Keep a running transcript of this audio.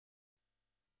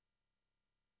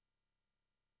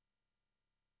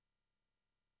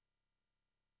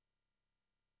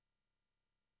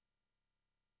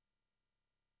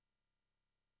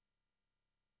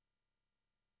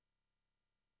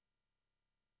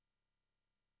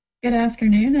Good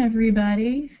afternoon,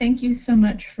 everybody. Thank you so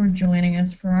much for joining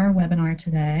us for our webinar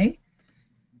today.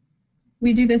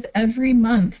 We do this every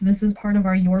month. This is part of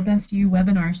our Your Best You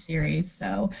webinar series,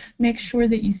 so make sure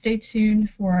that you stay tuned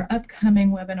for our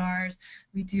upcoming webinars.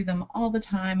 We do them all the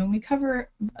time, and we cover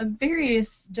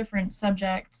various different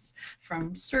subjects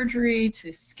from surgery to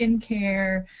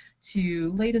skincare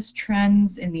to latest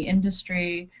trends in the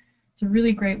industry. It's a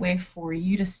really great way for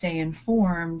you to stay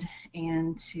informed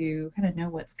and to kind of know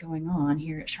what's going on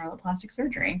here at Charlotte Plastic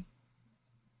Surgery.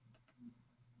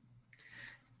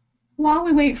 While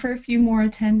we wait for a few more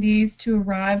attendees to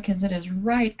arrive, because it is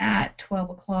right at 12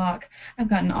 o'clock, I've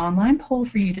got an online poll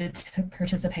for you to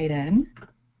participate in.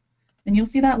 And you'll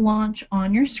see that launch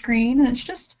on your screen, and it's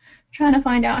just trying to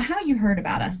find out how you heard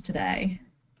about us today.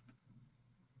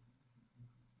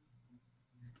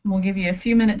 We'll give you a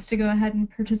few minutes to go ahead and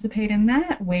participate in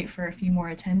that, wait for a few more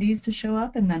attendees to show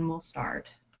up, and then we'll start.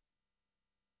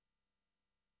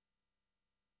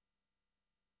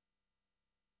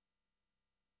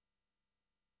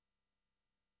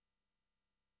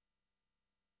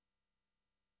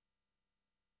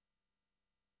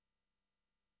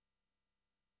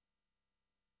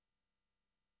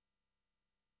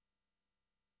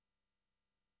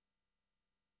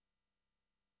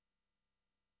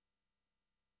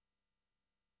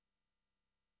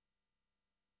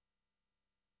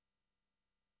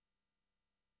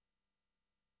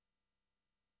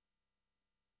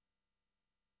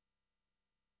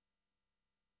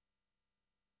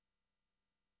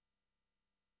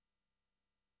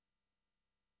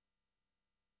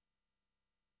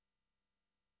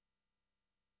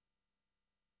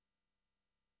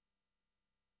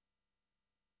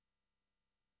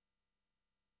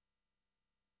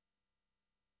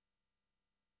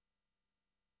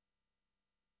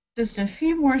 Just a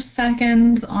few more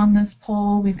seconds on this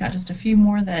poll. We've got just a few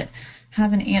more that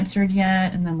haven't answered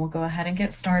yet, and then we'll go ahead and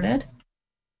get started.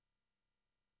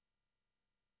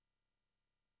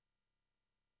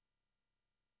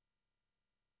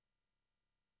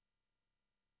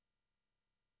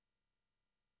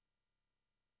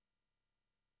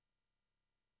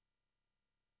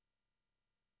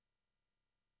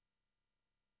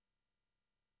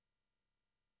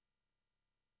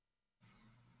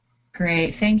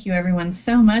 Great. Thank you, everyone,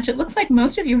 so much. It looks like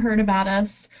most of you heard about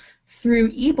us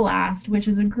through eBlast, which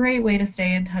is a great way to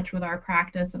stay in touch with our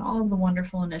practice and all of the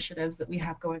wonderful initiatives that we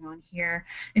have going on here.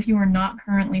 If you are not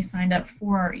currently signed up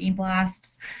for our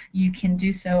eBlasts, you can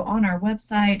do so on our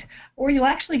website, or you'll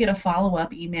actually get a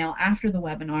follow-up email after the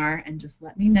webinar, and just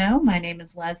let me know. My name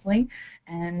is Leslie,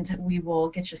 and we will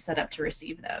get you set up to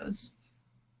receive those.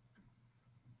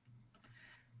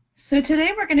 So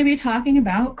today we're going to be talking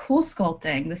about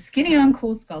Coolsculpting, the skinny on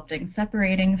Coolsculpting,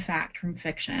 separating fact from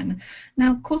fiction.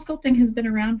 Now, Coolsculpting has been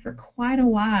around for quite a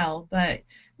while, but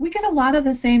we get a lot of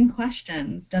the same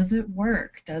questions. Does it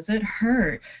work? Does it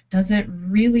hurt? Does it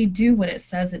really do what it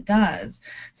says it does?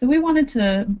 So we wanted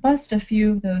to bust a few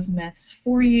of those myths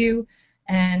for you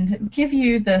and give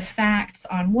you the facts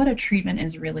on what a treatment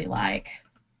is really like.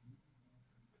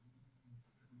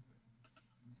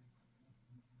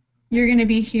 You're going to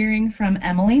be hearing from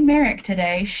Emily Merrick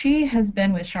today. She has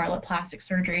been with Charlotte Plastic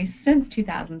Surgery since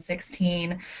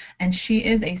 2016, and she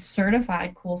is a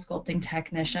certified Coolsculpting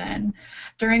Technician.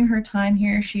 During her time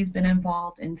here, she's been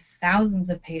involved in thousands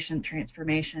of patient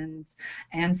transformations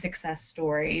and success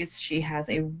stories. She has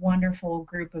a wonderful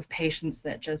group of patients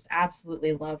that just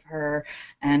absolutely love her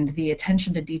and the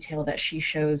attention to detail that she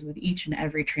shows with each and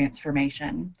every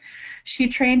transformation. She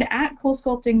trained at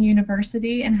Coolsculpting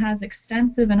University and has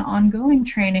extensive and ongoing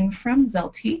training from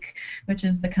Zeltique, which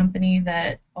is the company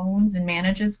that owns and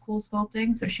manages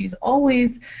Coolsculpting. So she's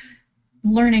always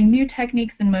learning new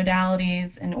techniques and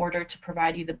modalities in order to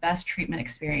provide you the best treatment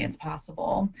experience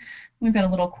possible. We've got a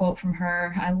little quote from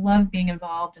her. "I love being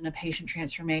involved in a patient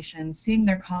transformation. Seeing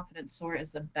their confidence soar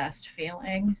is the best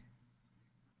feeling."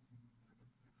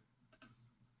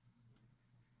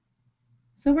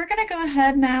 So we're going to go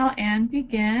ahead now and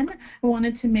begin. I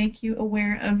wanted to make you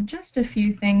aware of just a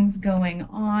few things going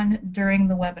on during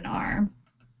the webinar.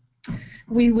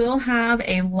 We will have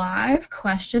a live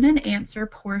question and answer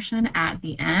portion at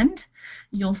the end.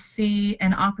 You'll see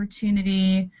an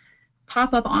opportunity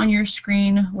pop up on your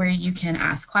screen where you can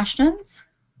ask questions.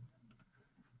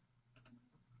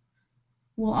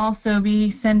 We'll also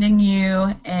be sending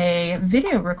you a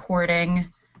video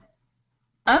recording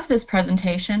of this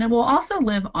presentation. It will also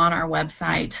live on our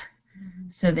website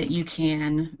so that you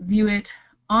can view it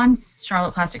on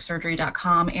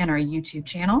charlotteplasticsurgery.com and our YouTube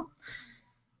channel.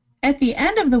 At the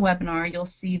end of the webinar, you'll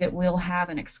see that we'll have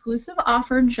an exclusive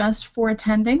offer just for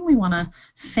attending. We want to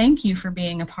thank you for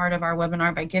being a part of our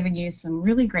webinar by giving you some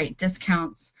really great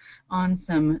discounts on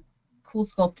some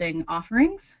Coolsculpting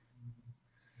offerings.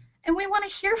 And we want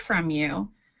to hear from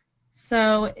you.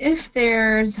 So if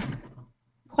there's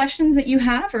questions that you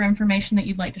have or information that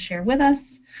you'd like to share with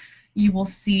us, you will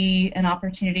see an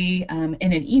opportunity in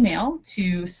an email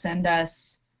to send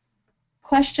us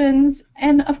questions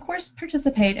and, of course,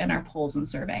 participate in our polls and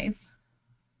surveys.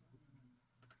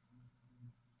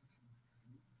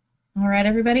 All right,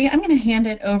 everybody, I'm going to hand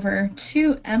it over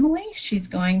to Emily. She's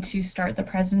going to start the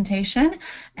presentation,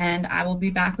 and I will be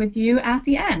back with you at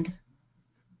the end.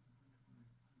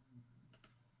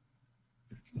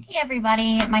 Hey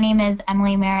everybody, my name is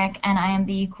Emily Merrick and I am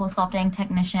the Coolsculpting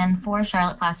Technician for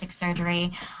Charlotte Plastic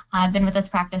Surgery. I've been with this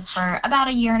practice for about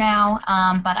a year now,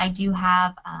 but I do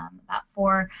have about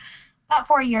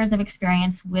four years of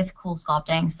experience with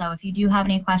Coolsculpting. So if you do have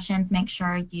any questions, make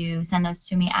sure you send those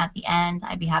to me at the end.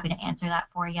 I'd be happy to answer that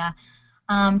for you.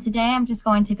 Today I'm just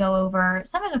going to go over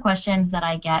some of the questions that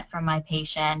I get from my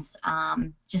patients,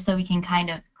 just so we can kind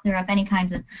of clear up any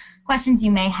kinds of questions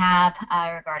you may have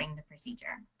regarding the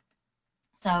procedure.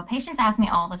 So patients ask me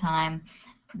all the time,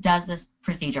 does this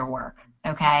procedure work?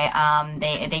 Okay,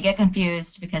 they get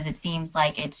confused because it seems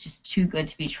like it's just too good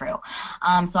to be true.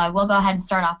 So I will go ahead and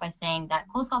start off by saying that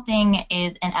Coolsculpting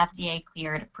is an FDA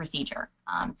cleared procedure.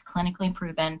 It's clinically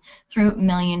proven through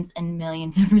millions and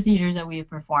millions of procedures that we have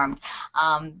performed.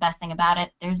 Best thing about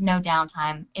it, there's no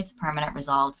downtime. It's permanent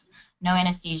results. No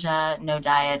anesthesia, no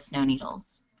diets, no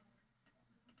needles.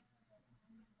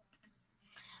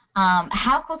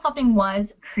 How Coolsculpting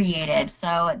was created.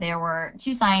 So there were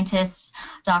two scientists,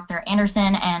 Dr.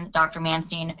 Anderson and Dr.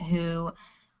 Manstein, who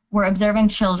were observing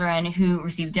children who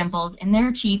received dimples in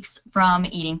their cheeks from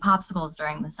eating popsicles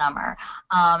during the summer.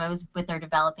 It was with their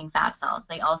developing fat cells.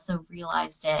 They also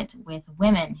realized it with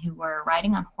women who were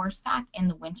riding on horseback in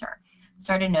the winter.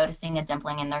 Started noticing a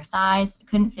dimpling in their thighs,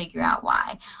 couldn't figure out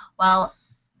why. Well,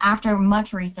 after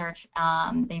much research,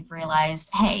 they've realized,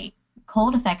 hey,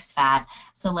 cold affects fat,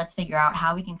 so let's figure out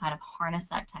how we can kind of harness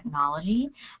that technology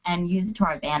and use it to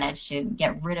our advantage to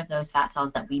get rid of those fat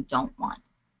cells that we don't want.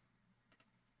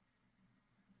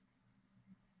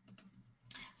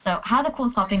 So how the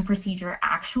Coolsculpting procedure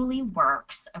actually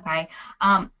works, okay?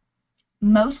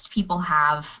 Most people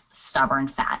have stubborn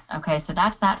fat, okay? So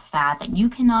that's that fat that you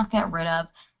cannot get rid of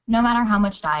no matter how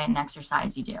much diet and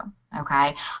exercise you do,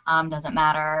 okay? Doesn't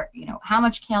matter, you know, how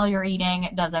much kale you're eating,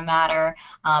 it doesn't matter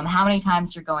how many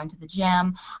times you're going to the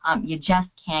gym, you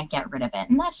just can't get rid of it.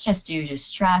 And that's just due to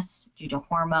stress, due to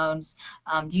hormones,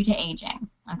 due to aging,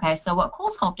 okay? So what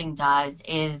Coolsculpting does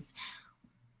is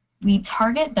we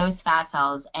target those fat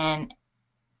cells and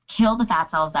kill the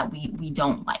fat cells that we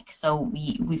don't like. So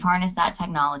we've harnessed that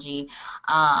technology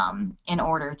in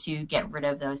order to get rid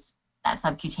of that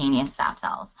subcutaneous fat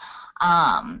cells.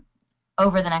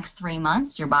 Over the next 3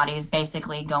 months, your body is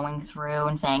basically going through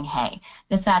and saying, hey,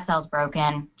 this fat cell's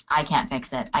broken, I can't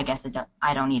fix it, I guess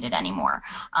I don't need it anymore.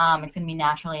 It's going to be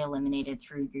naturally eliminated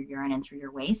through your urine and through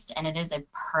your waste, and it is a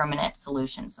permanent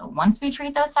solution. So once we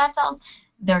treat those fat cells,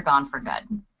 they're gone for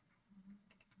good.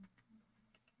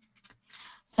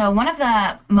 So one of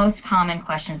the most common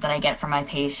questions that I get from my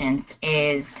patients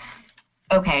is,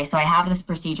 okay, so I have this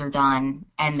procedure done,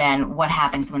 and then what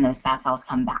happens when those fat cells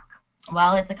come back?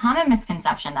 Well, it's a common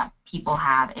misconception that people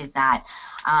have is that,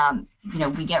 you know,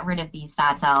 we get rid of these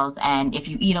fat cells, and if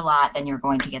you eat a lot, then you're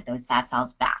going to get those fat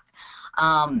cells back.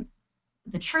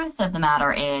 The truth of the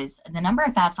matter is the number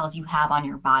of fat cells you have on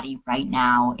your body right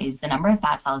now is the number of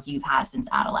fat cells you've had since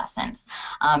adolescence.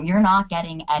 You're not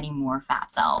getting any more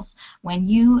fat cells. When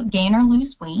you gain or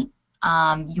lose weight,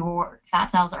 your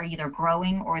fat cells are either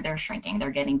growing or they're shrinking.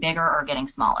 They're getting bigger or getting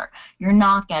smaller. You're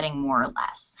not getting more or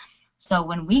less. So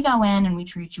when we go in and we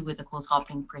treat you with a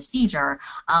Coolsculpting procedure,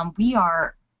 we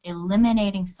are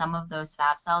eliminating some of those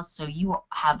fat cells so you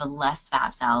have less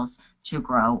fat cells to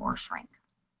grow or shrink.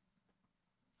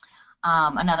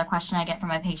 Another question I get from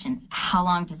my patients, how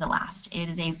long does it last? It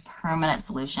is a permanent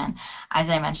solution. As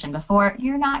I mentioned before,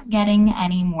 you're not getting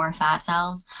any more fat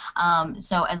cells.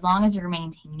 So as long as you're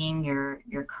maintaining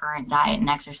your current diet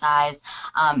and exercise,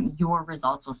 your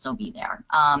results will still be there.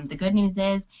 The good news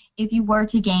is if you were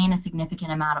to gain a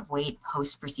significant amount of weight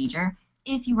post-procedure,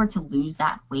 if you were to lose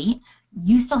that weight,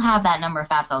 you still have that number of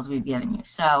fat cells we've given you.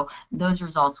 So those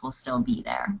results will still be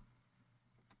there.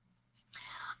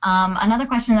 Another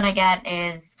question that I get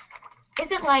is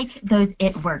it like those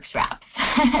It Works wraps?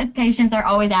 patients are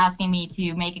always asking me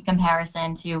to make a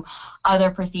comparison to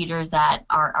other procedures that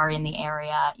are in the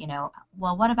area. You know,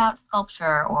 well, what about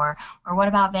sculpture, or what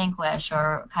about Vanquish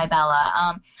or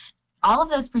Kybella? All of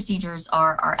those procedures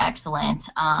are excellent,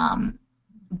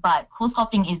 but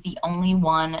Coolsculpting is the only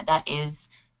one that is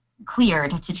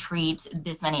cleared to treat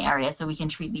this many areas. So we can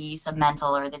treat the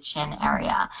submental or the chin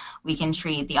area. We can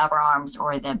treat the upper arms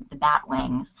or the bat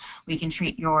wings. We can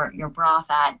treat your bra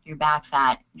fat, your back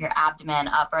fat, your abdomen,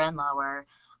 upper and lower,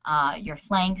 your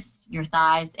flanks, your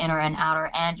thighs, inner and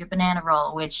outer, and your banana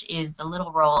roll, which is the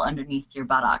little roll underneath your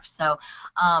buttocks. So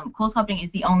Coolsculpting is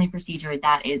the only procedure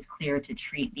that is clear to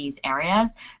treat these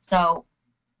areas. So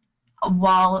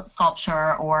while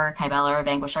sculpture or Kybella or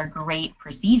Vanquish are great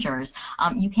procedures,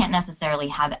 you can't necessarily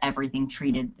have everything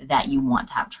treated that you want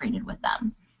to have treated with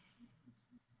them.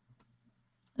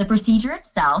 The procedure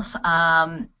itself,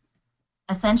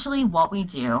 essentially what we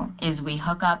do is we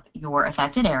hook up your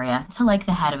affected area to like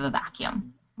the head of a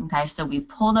vacuum. Okay, so we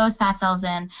pull those fat cells in,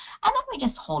 and then we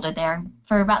just hold it there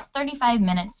for about 35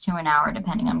 minutes to an hour,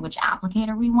 depending on which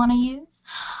applicator we want to use.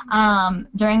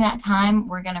 During that time,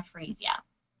 we're going to freeze you.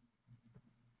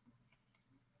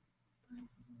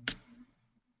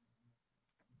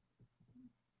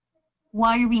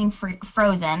 While you're being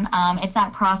frozen, it's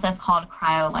that process called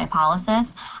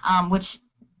cryolipolysis, which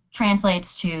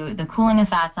translates to the cooling of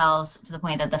fat cells to the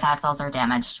point that the fat cells are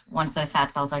damaged. Once those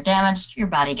fat cells are damaged, your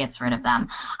body gets rid of them.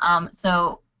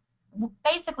 So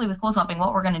basically with Coolsculpting,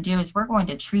 what we're going to do is we're going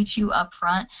to treat you up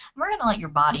front, and we're going to let your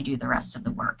body do the rest of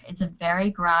the work. It's a very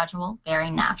gradual,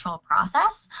 very natural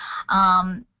process.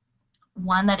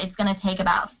 One that it's going to take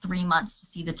about 3 months to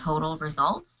see the total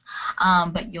results,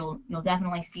 but you'll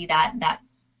definitely see that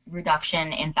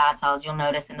reduction in fat cells. You'll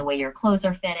notice in the way your clothes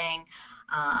are fitting,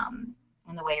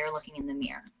 and the way you're looking in the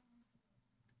mirror.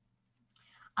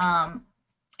 I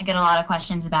get a lot of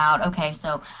questions about, okay,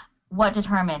 so what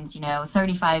determines,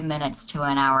 35 minutes to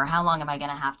an hour? How long am I going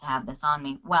to have this on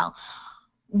me? Well,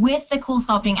 with the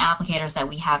Coolsculpting applicators that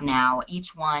we have now,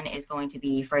 each one is going to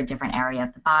be for a different area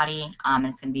of the body, and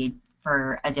it's going to be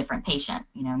for a different patient.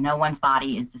 No one's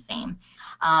body is the same.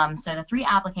 So the 3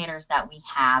 applicators that we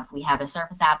have a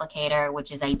surface applicator,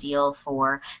 which is ideal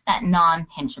for that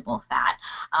non-pinchable fat.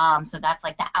 So that's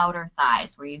like the outer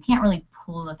thighs, where you can't really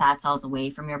pull the fat cells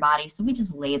away from your body. So we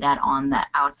just lay that on the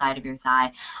outside of your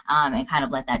thigh, and kind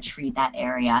of let that treat that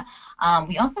area.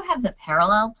 We also have the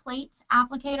parallel plate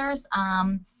applicators.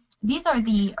 These are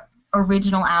the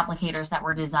original applicators that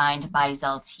were designed by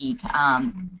Zeltiq.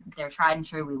 They're tried and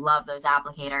true. We love those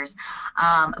applicators,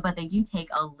 but they do take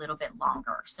a little bit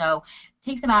longer. So it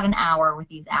takes about an hour with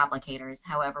these applicators.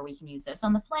 However, we can use those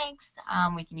on the flanks.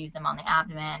 We can use them on the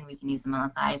abdomen. We can use them on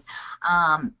the thighs.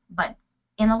 But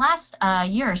in the last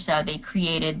year or so, they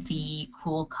created the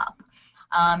Cool Cup.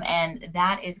 And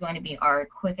that is going to be our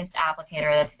quickest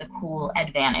applicator. That's the Cool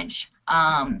Advantage.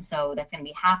 So that's going to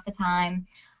be half the time.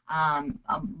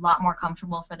 A lot more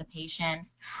comfortable for the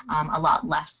patients, a lot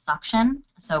less suction.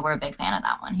 So we're a big fan of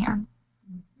that one here.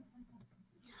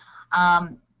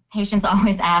 Patients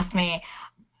always ask me,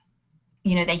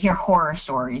 they hear horror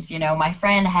stories. My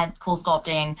friend had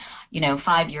Coolsculpting,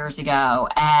 5 years ago,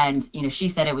 and, she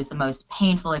said it was the most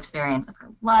painful experience of her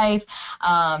life.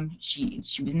 She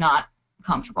was not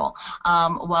comfortable.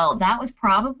 Well, that was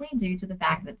probably due to the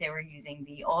fact that they were using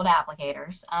the old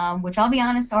applicators, which I'll be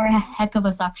honest are a heck of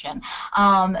a suction.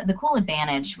 The Cool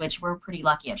Advantage, which we're pretty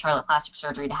lucky at Charlotte Plastic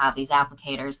Surgery to have these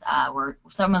applicators. We're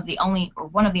one of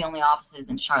the only offices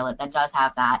in Charlotte that does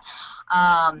have that.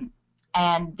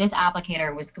 And this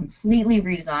applicator was completely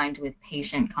redesigned with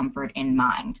patient comfort in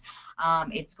mind.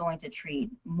 It's going to treat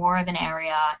more of an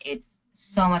area. It's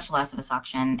so much less of a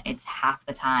suction. It's half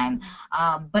the time,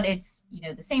 but it's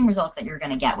the same results that you're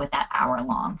going to get with that hour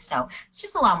long. So it's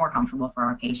just a lot more comfortable for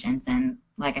our patients. And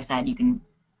like I said, you can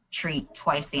treat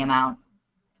twice the amount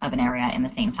of an area in the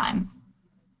same time.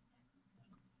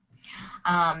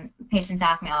 Patients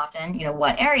ask me often,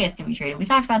 what areas can be treated. We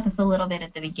talked about this a little bit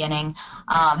at the beginning,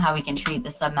 how we can treat the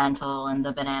submental and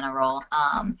the banana roll.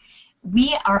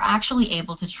 We are actually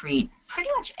able to treat pretty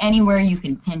much anywhere you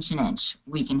can pinch an inch,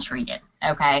 we can treat it,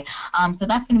 okay? So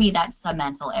that's going to be that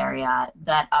submental area,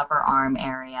 that upper arm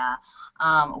area.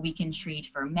 We can treat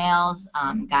for males,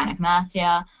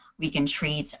 gynecomastia. We can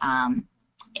treat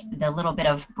the little bit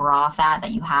of bra fat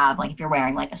that you have, like if you're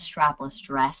wearing like a strapless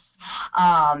dress,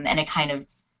 and it kind of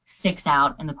sticks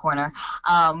out in the corner.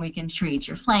 We can treat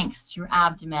your flanks, your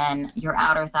abdomen, your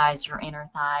outer thighs, your inner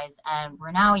thighs, and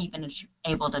we're now even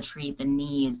able to treat the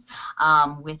knees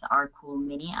with our Cool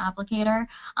Mini applicator.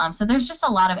 So there's just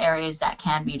a lot of areas that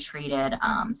can be treated.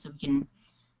 So we can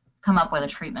come up with a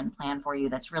treatment plan for you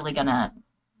that's really going to,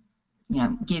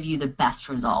 give you the best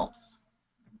results.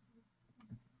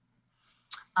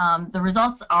 The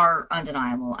results are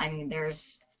undeniable. I mean,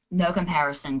 there's no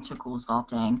comparison to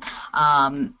Coolsculpting.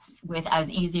 With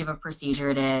as easy of a procedure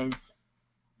it is,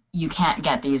 you can't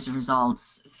get these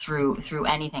results through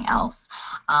anything else.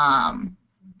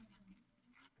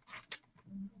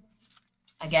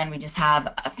 Again, we just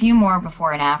have a few more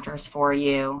before and afters for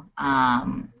you.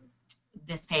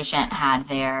 This patient had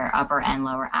their upper and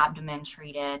lower abdomen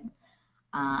treated.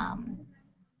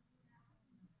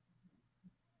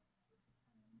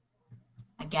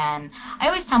 Again, I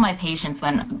always tell my patients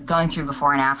when going through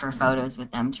before and after photos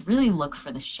with them to really look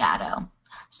for the shadow.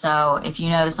 So if you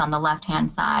notice on the left-hand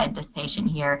side, this patient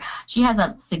here, she has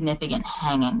a significant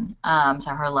hanging to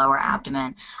her lower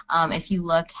abdomen. If you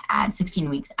look at 16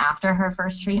 weeks after her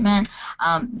first treatment,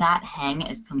 that hang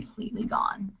is completely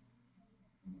gone.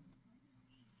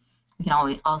 We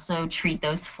can also treat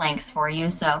those flanks for you.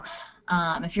 So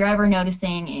if you're ever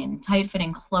noticing in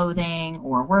tight-fitting clothing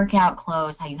or workout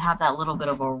clothes how you have that little bit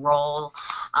of a roll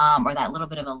or that little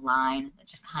bit of a line that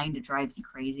just kind of drives you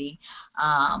crazy,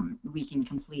 we can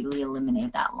completely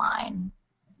eliminate that line.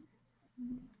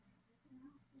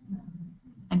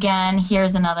 Again,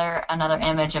 here's another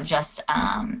image of just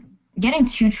getting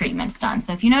 2 treatments done.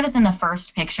 So if you notice in the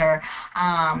first picture,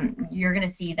 you're going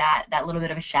to see that little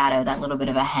bit of a shadow, that little bit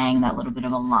of a hang, that little bit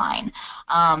of a line.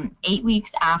 8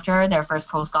 weeks after their first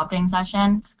Coolsculpting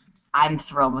session, I'm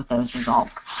thrilled with those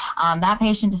results. That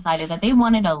patient decided that they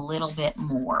wanted a little bit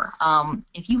more.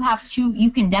 If you have 2,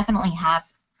 you can definitely have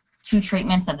 2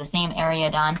 treatments of the same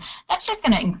area done. That's just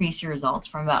going to increase your results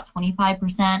from about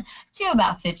 25% to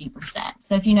about 50%.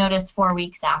 So if you notice 4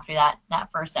 weeks after that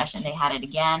first session, they had it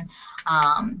again,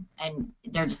 and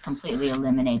they're just completely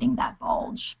eliminating that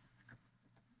bulge.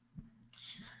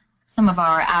 Some of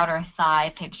our outer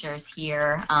thigh pictures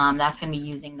here, that's going to be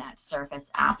using that surface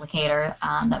applicator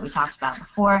that we talked about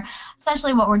before.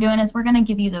 Essentially what we're doing is we're going to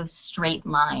give you those straight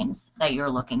lines that you're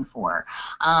looking for.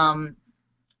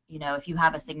 If you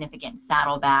have a significant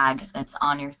saddle bag that's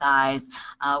on your thighs,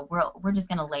 we're just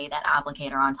going to lay that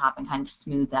applicator on top and kind of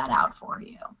smooth that out for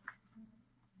you.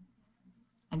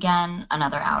 Again,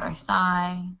 another outer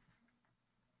thigh.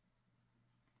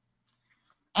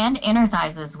 And inner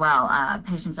thighs as well.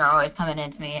 Patients are always coming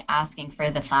in to me asking for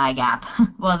the thigh gap.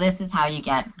 Well, this is how you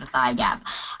get the thigh gap.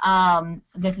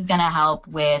 This is going to help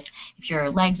with if your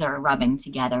legs are rubbing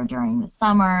together during the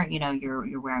summer,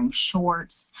 you're wearing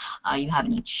shorts, you have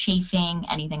any chafing,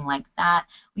 anything like that.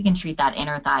 We can treat that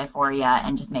inner thigh for you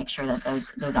and just make sure that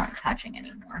those aren't touching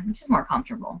anymore, which is more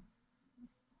comfortable.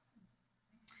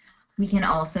 We can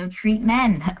also treat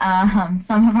men.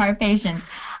 Some of our patients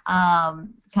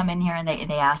come in here and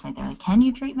they ask me, they're like, can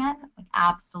you treat men? Like,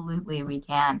 absolutely, we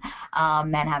can.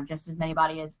 Men have just as many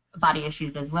body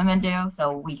issues as women do,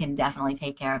 so we can definitely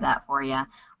take care of that for you,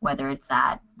 whether it's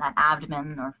that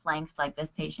abdomen or flanks like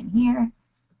this patient here,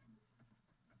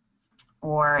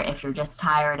 or if you're just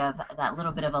tired of that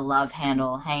little bit of a love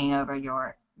handle hanging over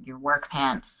your work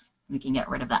pants, we can get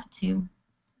rid of that too.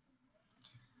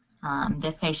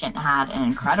 This patient had an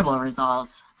incredible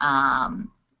result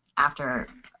after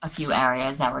a few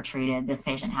areas that were treated. This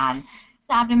patient had his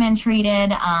abdomen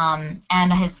treated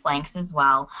and his flanks as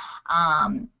well.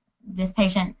 This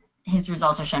patient, his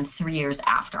results are shown 3 years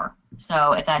after.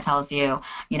 So if that tells you,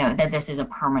 that this is a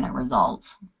permanent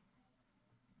result.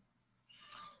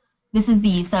 This is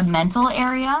the submental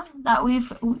area that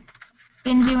we've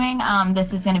been doing.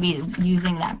 This is going to be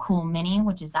using that Cool Mini,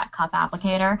 which is that cup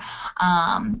applicator.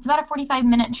 It's about a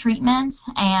 45-minute treatment,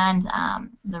 and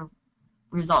the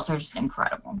results are just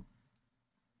incredible.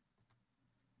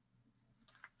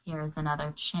 Here's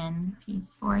another chin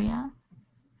piece for you.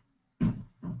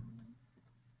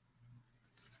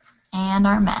 And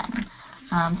our men.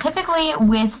 Typically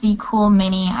with the Cool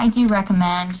Mini, I do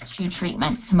recommend 2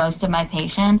 treatments to most of my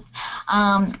patients.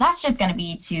 That's just going to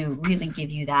be to really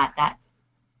give you that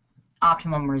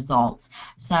optimum result.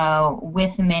 So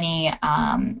with the Mini,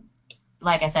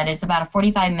 like I said, it's about a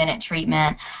 45-minute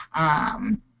treatment.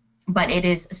 But it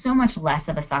is so much less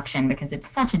of a suction because it's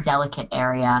such a delicate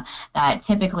area that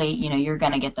typically, you're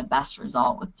going to get the best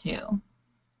result with 2.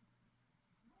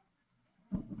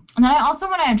 And then I also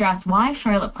want to address why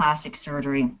Charlotte plastic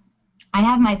surgery. I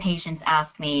have my patients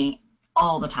ask me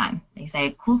all the time. They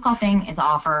say, Coolsculpting is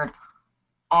offered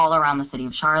all around the city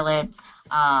of Charlotte.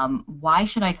 Why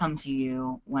should I come to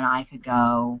you when I could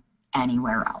go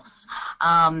anywhere else?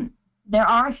 There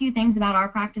are a few things about our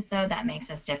practice, though, that makes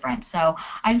us different. So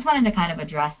I just wanted to kind of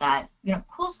address that.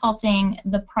 Coolsculpting,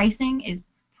 the pricing is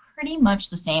pretty much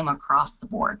the same across the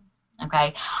board.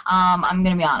 Okay, I'm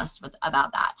going to be honest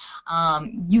about that.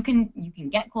 You can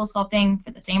get Coolsculpting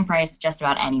for the same price just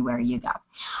about anywhere you go.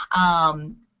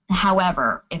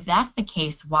 However, if that's the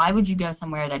case, why would you go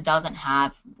somewhere that doesn't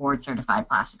have board certified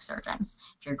plastic surgeons?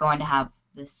 If you're going to have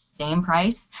the same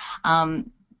price,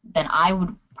 then I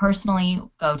would personally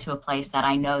go to a place that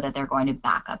I know that they're going to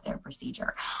back up their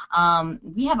procedure.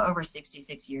 We have over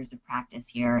 66 years of practice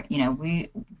here. You know, we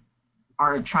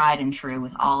are tried and true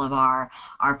with all of our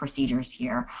procedures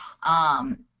here.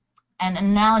 And an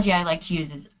analogy I like to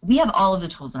use is we have all of the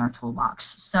tools in our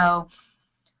toolbox. So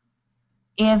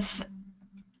if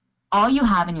all you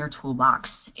have in your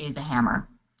toolbox is a hammer,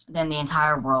 then the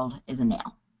entire world is a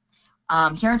nail.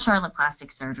 Here at Charlotte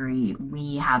Plastic Surgery,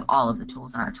 we have all of the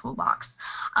tools in our toolbox.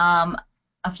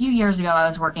 A few years ago, I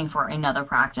was working for another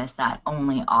practice that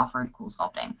only offered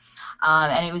Coolsculpting.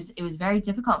 And it was very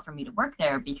difficult for me to work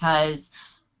there because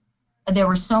there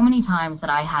were so many times that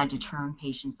I had to turn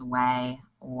patients away,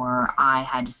 or I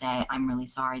had to say, I'm really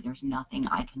sorry, there's nothing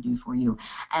I can do for you.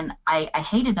 And I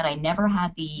hated that I never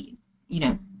had the,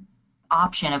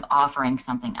 option of offering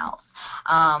something else.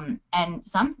 And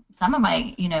some of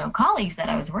my, colleagues that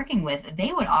I was working with,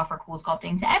 they would offer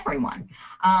Coolsculpting to everyone,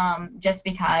 just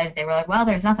because they were like, well,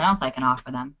 there's nothing else I can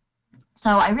offer them.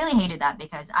 So I really hated that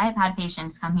because I have had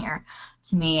patients come here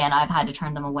to me and I've had to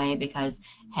turn them away because,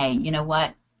 hey, you know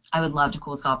what? I would love to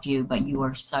Coolsculpt you, but you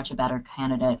are such a better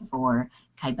candidate for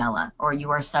Kybella, or you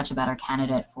are such a better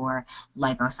candidate for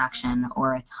liposuction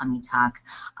or a tummy tuck.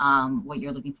 What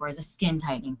you're looking for is a skin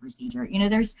tightening procedure.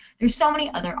 There's so many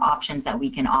other options that we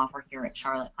can offer here at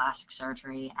Charlotte Plastic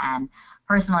Surgery. And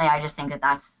personally, I just think that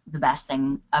that's the best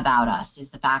thing about us, is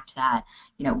the fact that,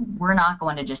 we're not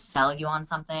going to just sell you on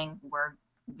something.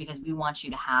 Because we want you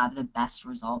to have the best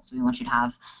results. We want you to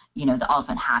have, the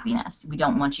ultimate happiness. We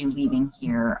don't want you leaving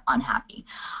here unhappy.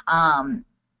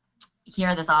 Here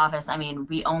at this office,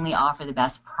 we only offer the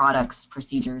best products,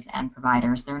 procedures, and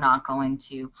providers. They're not going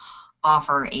to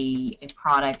offer a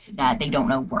product that they don't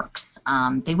know works.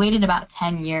 They waited about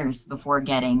 10 years before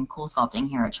getting Coolsculpting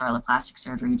here at Charlotte Plastic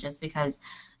Surgery, just because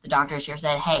the doctors here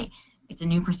said, hey, it's a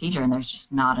new procedure and there's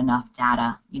just not enough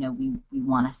data. We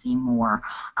want to see more.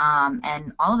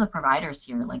 And all of the providers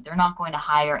here, they're not going to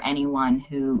hire anyone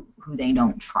who they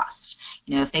don't trust.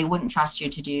 If they wouldn't trust you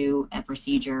to do a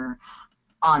procedure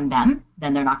on them,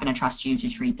 then they're not going to trust you to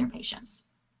treat their patients.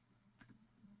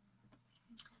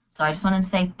 So I just wanted to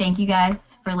say thank you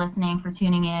guys for listening, for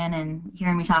tuning in and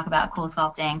hearing me talk about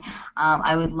Coolsculpting.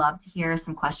 I would love to hear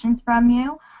some questions from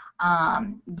you. I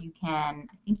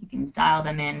think you can dial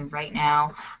them in right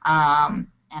now, and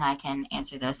I can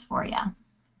answer those for you.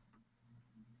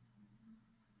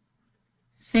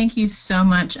 Thank you so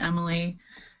much, Emily.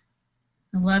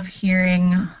 I love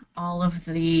hearing all of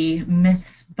the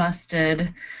myths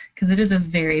busted because it is a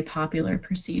very popular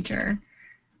procedure.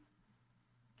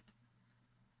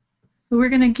 So we're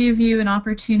going to give you an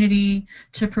opportunity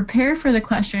to prepare for the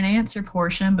question and answer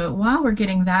portion, but while we're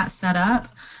getting that set up,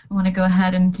 I want to go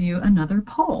ahead and do another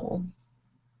poll.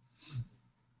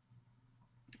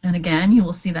 And again, you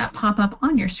will see that pop up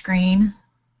on your screen.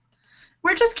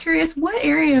 We're just curious, what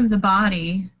area of the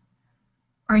body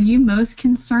are you most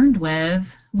concerned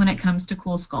with when it comes to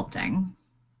Coolsculpting?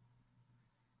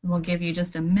 We'll give you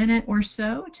just a minute or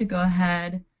so to go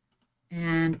ahead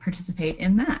and participate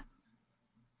in that.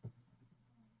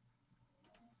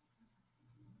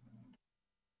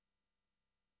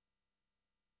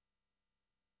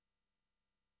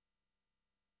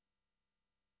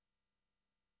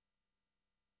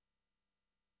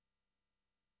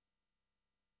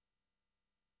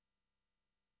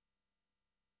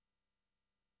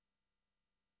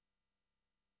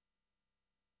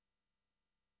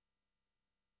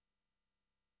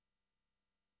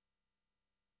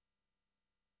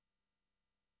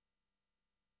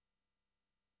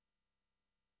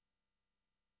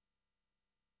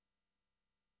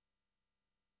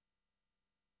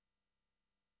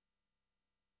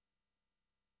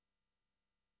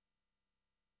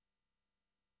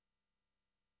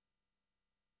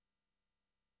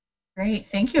 Great.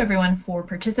 Thank you, everyone, for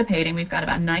participating. We've got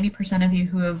about 90% of you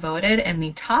who have voted, and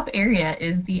the top area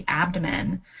is the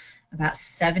abdomen. About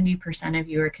 70% of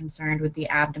you are concerned with the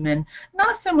abdomen.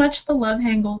 Not so much the love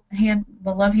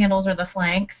handles or the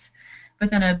flanks,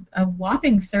 but then a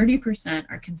whopping 30%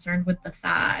 are concerned with the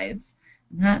thighs.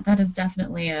 And that is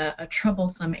definitely a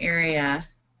troublesome area.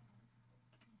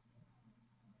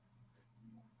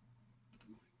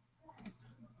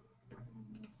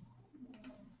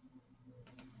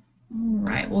 All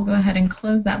right, we'll go ahead and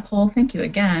close that poll. Thank you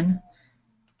again.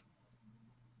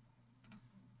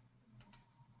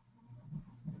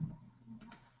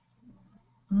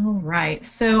 right,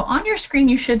 so on your screen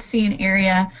you should see an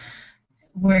area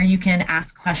where you can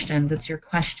ask questions. It's your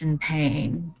question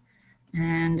pane.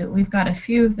 And we've got a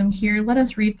few of them here. Let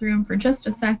us read through them for just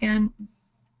a second.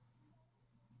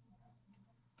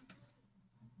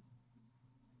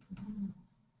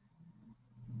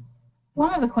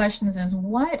 One of the questions is,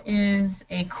 what is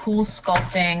a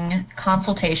Coolsculpting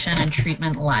consultation and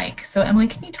treatment like? So Emily,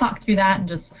 can you talk through that and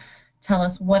just tell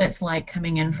us what it's like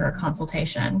coming in for a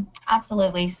consultation?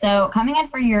 Absolutely. So coming in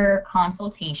for your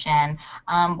consultation,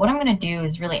 what I'm going to do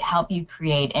is really help you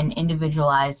create an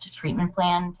individualized treatment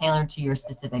plan tailored to your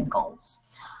specific goals.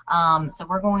 So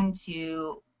we're going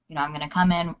to, I'm going to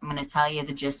come in, I'm going to tell you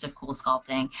the gist of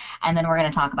Coolsculpting, and then we're going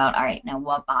to talk about, all right, now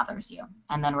what bothers you?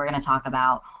 And then we're going to talk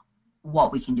about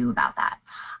what we can do about that.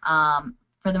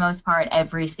 For the most part,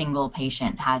 every single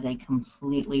patient has a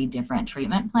completely different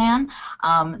treatment plan.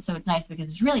 So it's nice because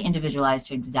it's really individualized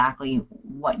to exactly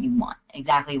what you want,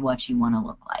 exactly what you want to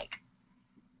look like.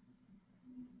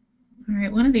 All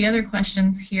right, one of the other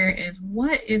questions here is,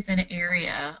 what is an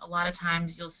area? A lot of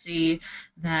times you'll see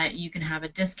that you can have a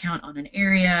discount on an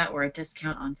area or a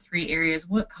discount on 3 areas.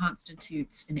 What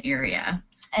constitutes an area?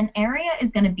 An area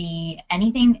is going to be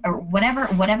anything or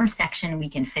whatever section we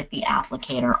can fit the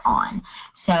applicator on.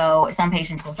 So some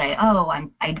patients will say, oh,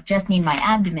 I just need my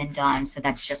abdomen done, so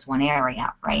that's just one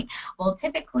area, right? Well,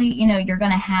 typically, you're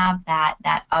going to have that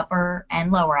upper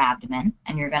and lower abdomen,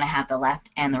 and you're going to have the left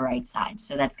and the right side.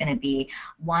 So that's going to be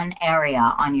one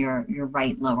area on your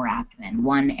right lower abdomen,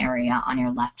 one area on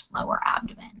your left lower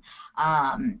abdomen.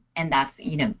 And that's,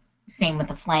 same with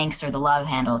the flanks or the love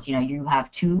handles. You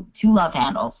have two love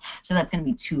handles, so that's going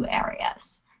to be 2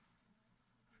 areas.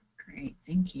 Great,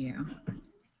 thank you.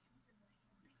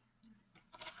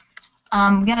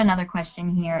 We got another question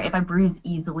here. If I bruise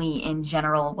easily in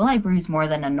general, will I bruise more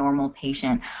than a normal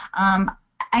patient?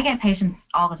 I get patients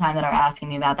all the time that are asking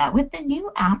me about that. With the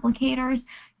new applicators,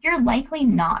 you're likely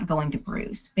not going to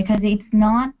bruise because it's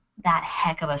not that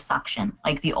heck of a suction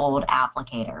like the old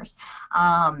applicators.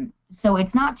 So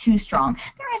it's not too strong.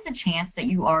 There is a chance that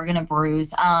you are going to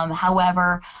bruise.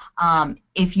 However,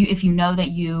 if you know that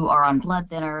you are on blood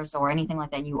thinners or anything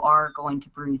like that, you are going to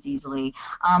bruise easily.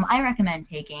 I recommend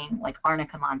taking like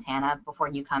Arnica Montana before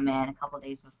you come in, a couple of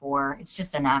days before. It's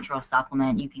just a natural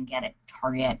supplement you can get at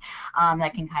Target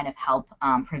that can kind of help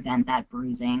prevent that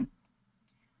bruising.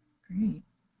 Great.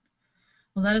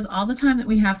 Well, that is all the time that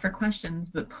we have for questions,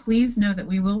 but please know that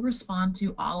we will respond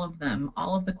to all of them.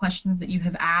 All of the questions that you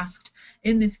have asked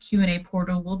in this Q&A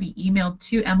portal will be emailed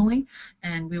to Emily,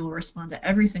 and we will respond to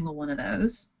every single one of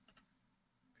those.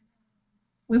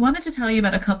 We wanted to tell you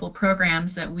about a couple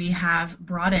programs that we have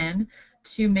brought in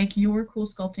to make your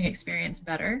Coolsculpting experience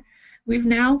better. We've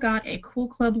now got a Cool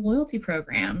Club loyalty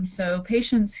program, so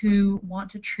patients who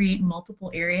want to treat multiple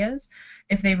areas,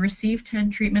 if they receive 10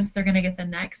 treatments, they're going to get the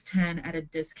next 10 at a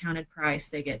discounted price.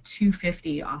 They get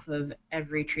 $250 off of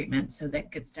every treatment, so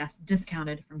that gets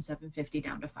discounted from $750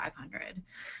 down to $500.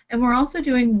 And we're also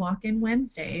doing walk-in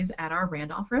Wednesdays at our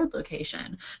Randolph Road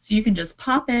location. So you can just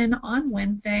pop in on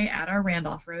Wednesday at our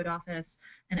Randolph Road office,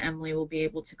 and Emily will be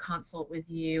able to consult with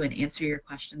you and answer your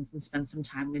questions and spend some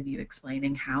time with you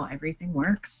explaining how everything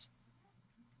works.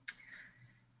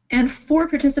 And for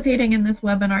participating in this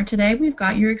webinar today, we've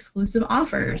got your exclusive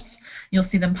offers. You'll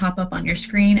see them pop up on your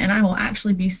screen, and I will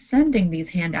actually be sending these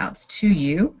handouts to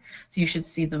you, so you should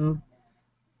see them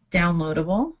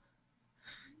downloadable.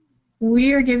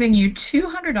 We are giving you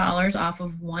 $200 off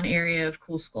of one area of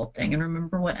Coolsculpting, and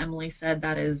remember what Emily said,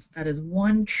 that is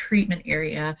one treatment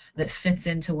area that fits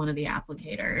into one of the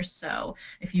applicators. So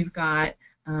if you've got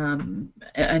an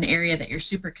area that you're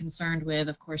super concerned with,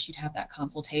 of course you'd have that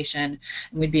consultation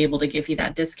and we'd be able to give you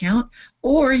that discount.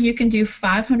 Or you can do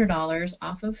 $500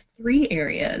 off of 3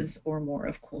 areas or more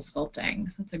of Coolsculpting.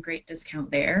 So that's a great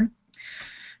discount there.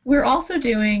 We're also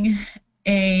doing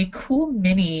a Cool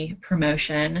Mini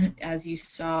promotion. As you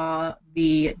saw,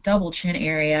 the double chin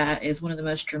area is one of the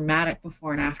most dramatic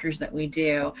before and afters that we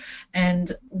do.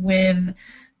 And with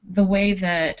the way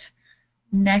that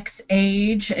necks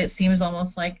age, it seems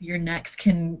almost like your necks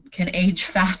can age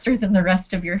faster than the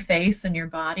rest of your face and your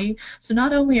body. So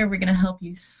not only are we going to help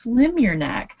you slim your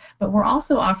neck, but we're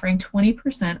also offering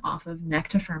 20% off of Neck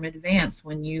to Firm Advance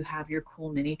when you have your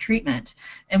Cool Mini treatment.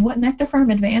 And what Neck to Firm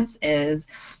Advance is,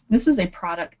 this is a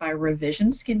product by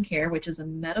Revision Skincare, which is a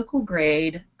medical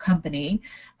grade company,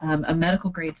 a medical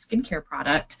grade skincare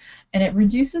product, and it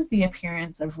reduces the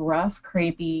appearance of rough,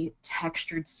 crepey,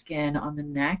 textured skin on the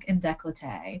neck and décolleté.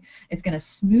 It's going to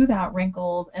smooth out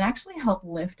wrinkles and actually help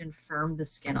lift and firm the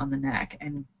skin on the neck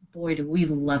and boy, do we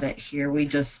love it here. We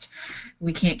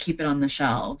can't keep it on the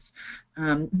shelves.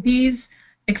 These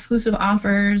exclusive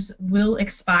offers will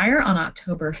expire on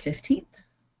October 15th.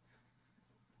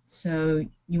 So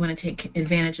you want to take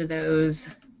advantage of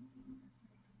those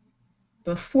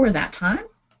before that time.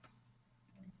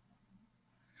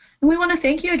 And we want to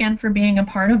thank you again for being a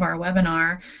part of our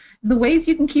webinar. The ways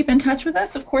you can keep in touch with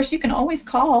us, of course, you can always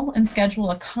call and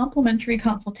schedule a complimentary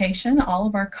consultation. All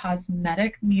of our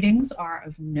cosmetic meetings are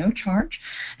of no charge,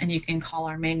 and you can call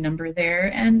our main number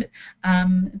there and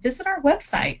visit our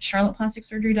website,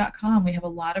 charlotteplasticsurgery.com. We have a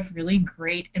lot of really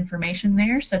great information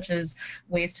there, such as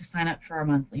ways to sign up for our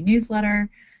monthly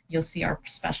newsletter. You'll see our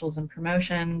specials and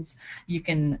promotions. You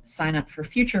can sign up for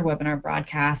future webinar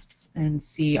broadcasts and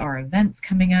see our events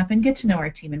coming up and get to know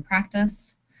our team in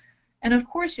practice. And of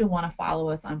course, you'll want to follow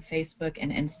us on Facebook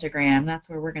and Instagram. That's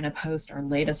where we're going to post our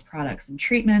latest products and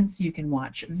treatments. You can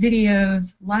watch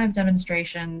videos, live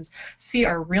demonstrations, see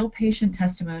our real patient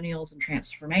testimonials and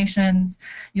transformations.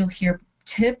 You'll hear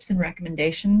tips and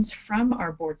recommendations from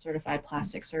our board-certified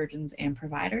plastic surgeons and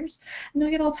providers, and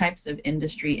you'll get all types of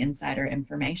industry insider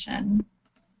information.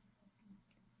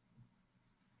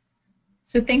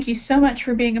 So thank you so much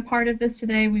for being a part of this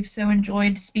today. We've so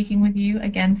enjoyed speaking with you.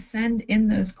 Again, send in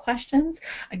those questions.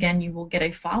 Again, you will get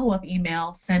a follow-up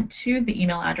email sent to the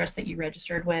email address that you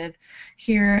registered with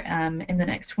here in the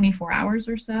next 24 hours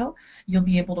or so. You'll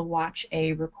be able to watch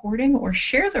a recording or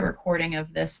share the recording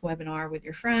of this webinar with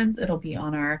your friends. It'll be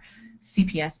on our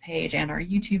CPS page and our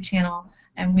YouTube channel.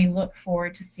 And we look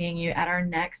forward to seeing you at our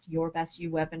next Your Best You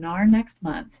webinar next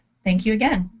month. Thank you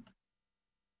again.